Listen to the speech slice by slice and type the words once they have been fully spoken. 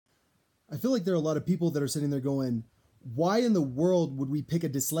I feel like there are a lot of people that are sitting there going, why in the world would we pick a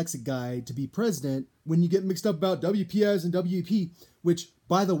dyslexic guy to be president when you get mixed up about WPS and WEP, which,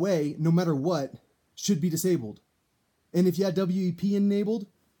 by the way, no matter what, should be disabled. And if you had WEP enabled,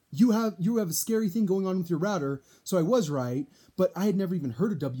 you have a scary thing going on with your router. So I was right, but I had never even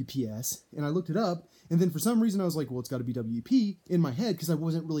heard of WPS, and I looked it up, and then for some reason I was like, well, it's got to be WEP in my head because I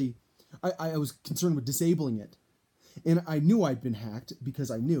wasn't really, I was concerned with disabling it. And I knew I'd been hacked because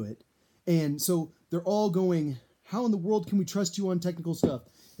I knew it. And so they're all going, how in the world can we trust you on technical stuff?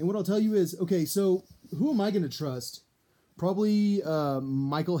 And what I'll tell you is, okay, so who am I going to trust? Probably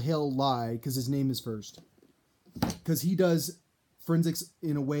Michael Hale Lai, because his name is first. Because he does forensics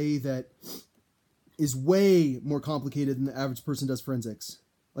in a way that is way more complicated than the average person does forensics.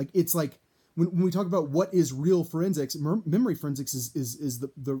 Like, it's like, when we talk about what is real forensics, memory forensics is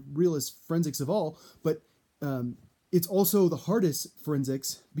the realest forensics of all, but it's also the hardest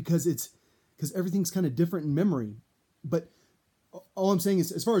forensics because everything's kind of different in memory. But all I'm saying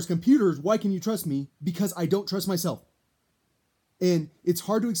is, as far as computers, why can you trust me? Because I don't trust myself. And it's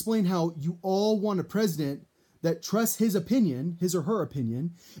hard to explain how you all want a president that trusts his opinion, his or her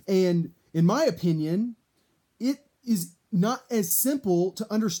opinion. And in my opinion, it is not as simple to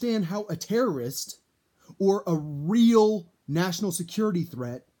understand how a terrorist or a real national security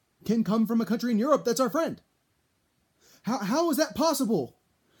threat can come from a country in Europe that's our friend. How is that possible?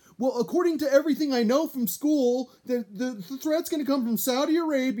 Well, according to everything I know from school, the threat's going to come from Saudi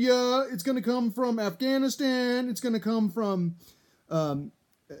Arabia, it's going to come from Afghanistan, it's going to come from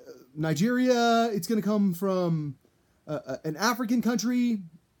Nigeria, it's going to come from an African country.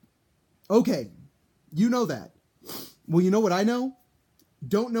 Okay, you know that. Well, you know what I know?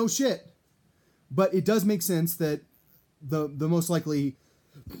 Don't know shit. But it does make sense that the most likely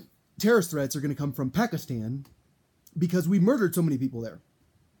terrorist threats are going to come from Pakistan because we murdered so many people there.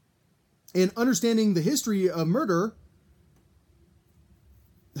 And understanding the history of murder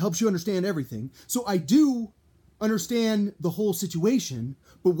helps you understand everything. So I do understand the whole situation,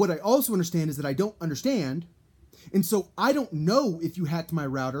 but what I also understand is that I don't understand. And so I don't know if you hacked my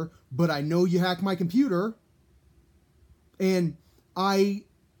router, but I know you hacked my computer. And I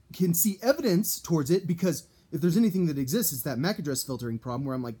can see evidence towards it because if there's anything that exists, it's that MAC address filtering problem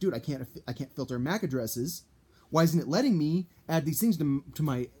where I'm like, dude, I can't filter MAC addresses. Why isn't it letting me add these things to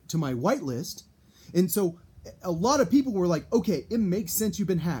my whitelist? And so a lot of people were like, okay, it makes sense you've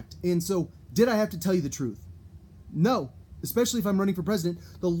been hacked. And so did I have to tell you the truth? No, especially if I'm running for president.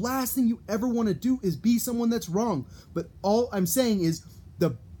 The last thing you ever want to do is be someone that's wrong. But all I'm saying is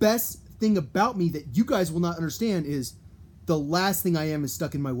the best thing about me that you guys will not understand is the last thing I am is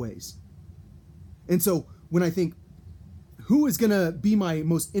stuck in my ways. And so when I think, who is going to be my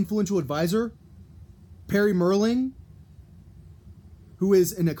most influential advisor? Perry Merling, who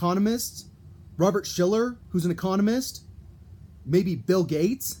is an economist. Robert Schiller, who's an economist. Maybe Bill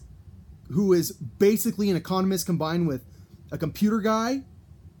Gates, who is basically an economist combined with a computer guy.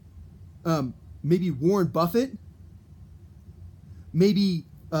 Maybe Warren Buffett. Maybe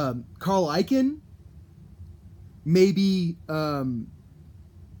Carl Icahn. Maybe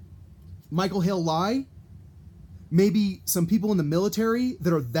Michael Hale Lai. Maybe some people in the military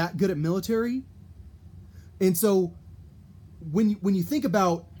that are that good at military. And so when you think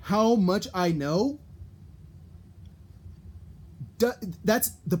about how much I know,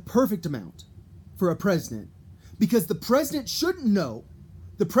 that's the perfect amount for a president. Because the president shouldn't know.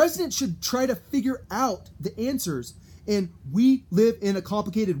 The president should try to figure out the answers. And we live in a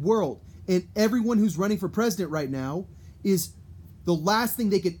complicated world. And everyone who's running for president right now is the last thing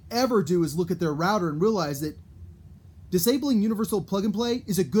they could ever do is look at their router and realize that disabling universal plug and play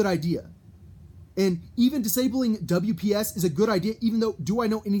is a good idea. And even disabling WPS is a good idea, even though, do I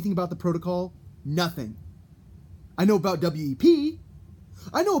know anything about the protocol? Nothing. I know about WEP.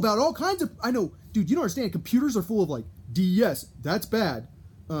 I know about all kinds of, dude, you don't understand. Computers are full of like DES, that's bad.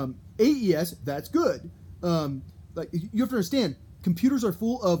 AES, that's good. Like you have to understand, computers are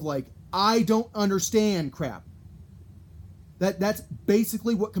full of like, I don't understand crap. That's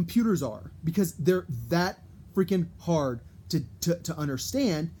basically what computers are because they're that freaking hard to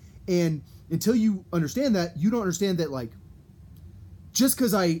understand. And until you understand that, you don't understand that like just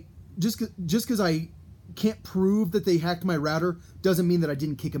because I can't prove that they hacked my router doesn't mean that I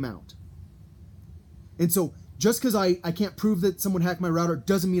didn't kick them out. And so just because I can't prove that someone hacked my router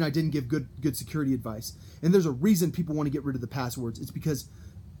doesn't mean I didn't give good security advice. And there's a reason people want to get rid of the passwords. It's because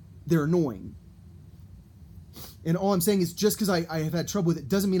they're annoying. And all I'm saying is just because I have had trouble with it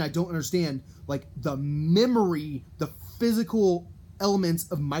doesn't mean I don't understand like the memory, the physical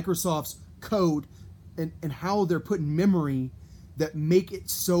elements of Microsoft's code and how they're put in memory that make it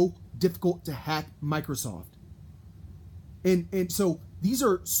so difficult to hack Microsoft. And so these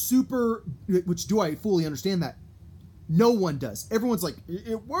are super, which do I fully understand that? No one does. Everyone's like,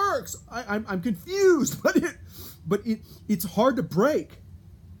 it works. I'm confused, but it's hard to break.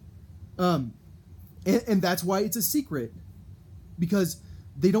 And that's why it's a secret, because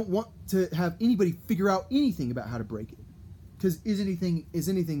they don't want to have anybody figure out anything about how to break it. Because is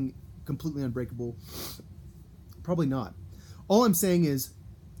anything completely unbreakable? Probably not. All I'm saying is,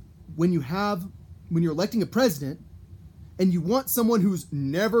 when you're electing a president, and you want someone who's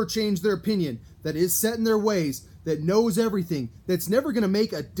never changed their opinion, that is set in their ways, that knows everything, that's never going to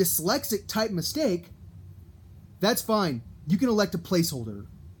make a dyslexic type mistake, that's fine. You can elect a placeholder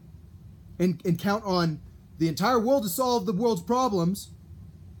and count on the entire world to solve the world's problems.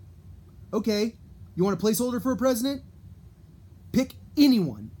 Okay, you want a placeholder for a president? Pick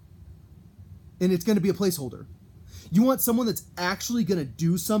anyone, and it's going to be a placeholder. You want someone that's actually going to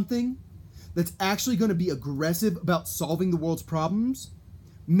do something, that's actually going to be aggressive about solving the world's problems?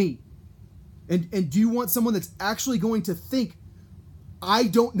 Me. And do you want someone that's actually going to think, I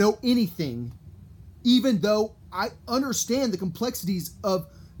don't know anything, even though I understand the complexities of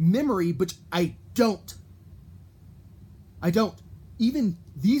memory, but I don't. Even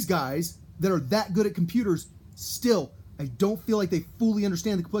these guys that are that good at computers, still, I don't feel like they fully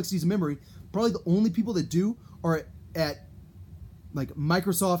understand the complexities of memory. Probably the only people that do are at like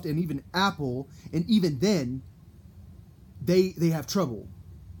Microsoft and even Apple, and even then, they have trouble.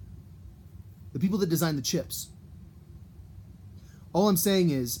 The people that design the chips. All I'm saying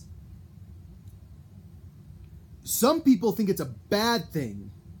is, some people think it's a bad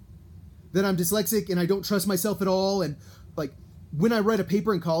thing that I'm dyslexic and I don't trust myself at all. And like, when I write a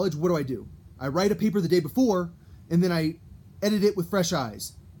paper in college, what do? I write a paper the day before, and then I edit it with fresh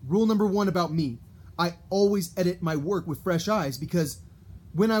eyes. Rule number 1 about me: I always edit my work with fresh eyes, because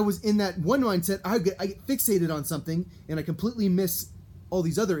when I was in that one mindset, I get fixated on something and I completely miss all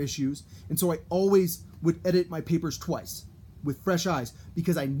these other issues. And so I always would edit my papers twice with fresh eyes,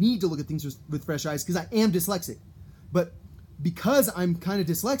 because I need to look at things with fresh eyes, because I am dyslexic. But because I'm kind of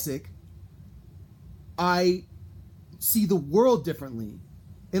dyslexic, I see the world differently,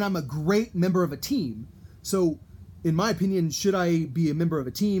 and I'm a great member of a team. So in my opinion, should I be a member of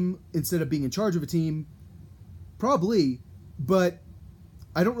a team instead of being in charge of a team? Probably, but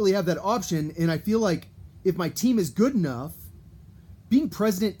I don't really have that option. And I feel like if my team is good enough, being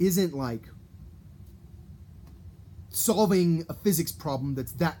president isn't like solving a physics problem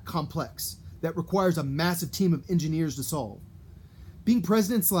that's that complex, that requires a massive team of engineers to solve. Being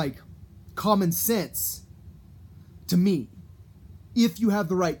president's like common sense to me, if you have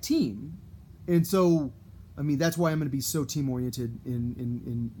the right team. And so, I mean, that's why I'm going to be so team-oriented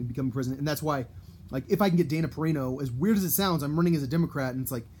in becoming president. And that's why, like, if I can get Dana Perino, as weird as it sounds, I'm running as a Democrat, and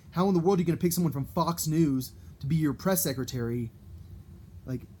it's like, how in the world are you going to pick someone from Fox News to be your press secretary?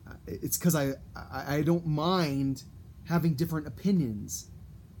 Like, it's because I don't mind having different opinions.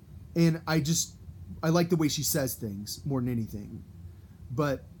 And I like the way she says things more than anything.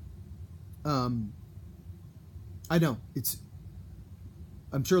 But, I know,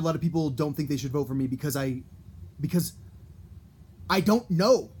 I'm sure a lot of people don't think they should vote for me because I don't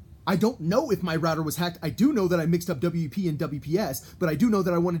know. I don't know if my router was hacked. I do know that I mixed up WEP and WPS, but I do know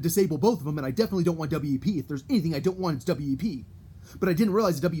that I want to disable both of them, and I definitely don't want WEP. If there's anything I don't want, it's WEP. But I didn't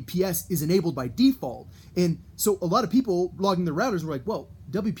realize WPS is enabled by default. And so a lot of people logging their routers were like, well,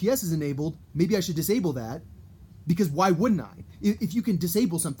 WPS is enabled. Maybe I should disable that, because why wouldn't I? If you can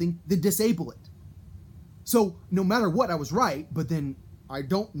disable something, then disable it. So no matter what, I was right, but then I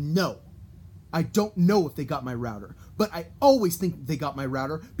don't know. I don't know if they got my router, but I always think they got my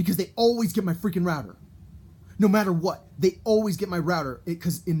router, because they always get my freaking router. No matter what, they always get my router,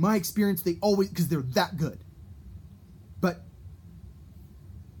 because in my experience, because they're that good. But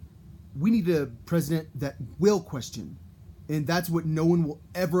we need a president that will question, and that's what no one will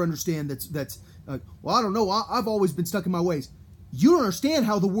ever understand. That's well, I don't know. I've always been stuck in my ways. You don't understand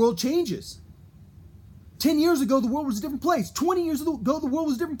how the world changes. 10 years ago, the world was a different place. 20 years ago, the world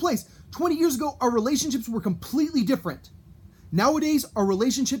was a different place. 20 years ago, our relationships were completely different. Nowadays, our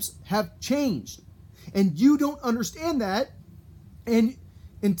relationships have changed. And you don't understand that. And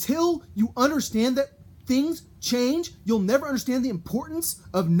until you understand that things change, you'll never understand the importance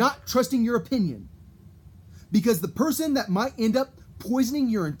of not trusting your opinion. Because the person that might end up poisoning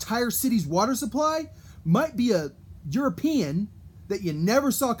your entire city's water supply might be a European that you never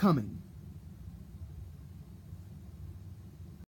saw coming.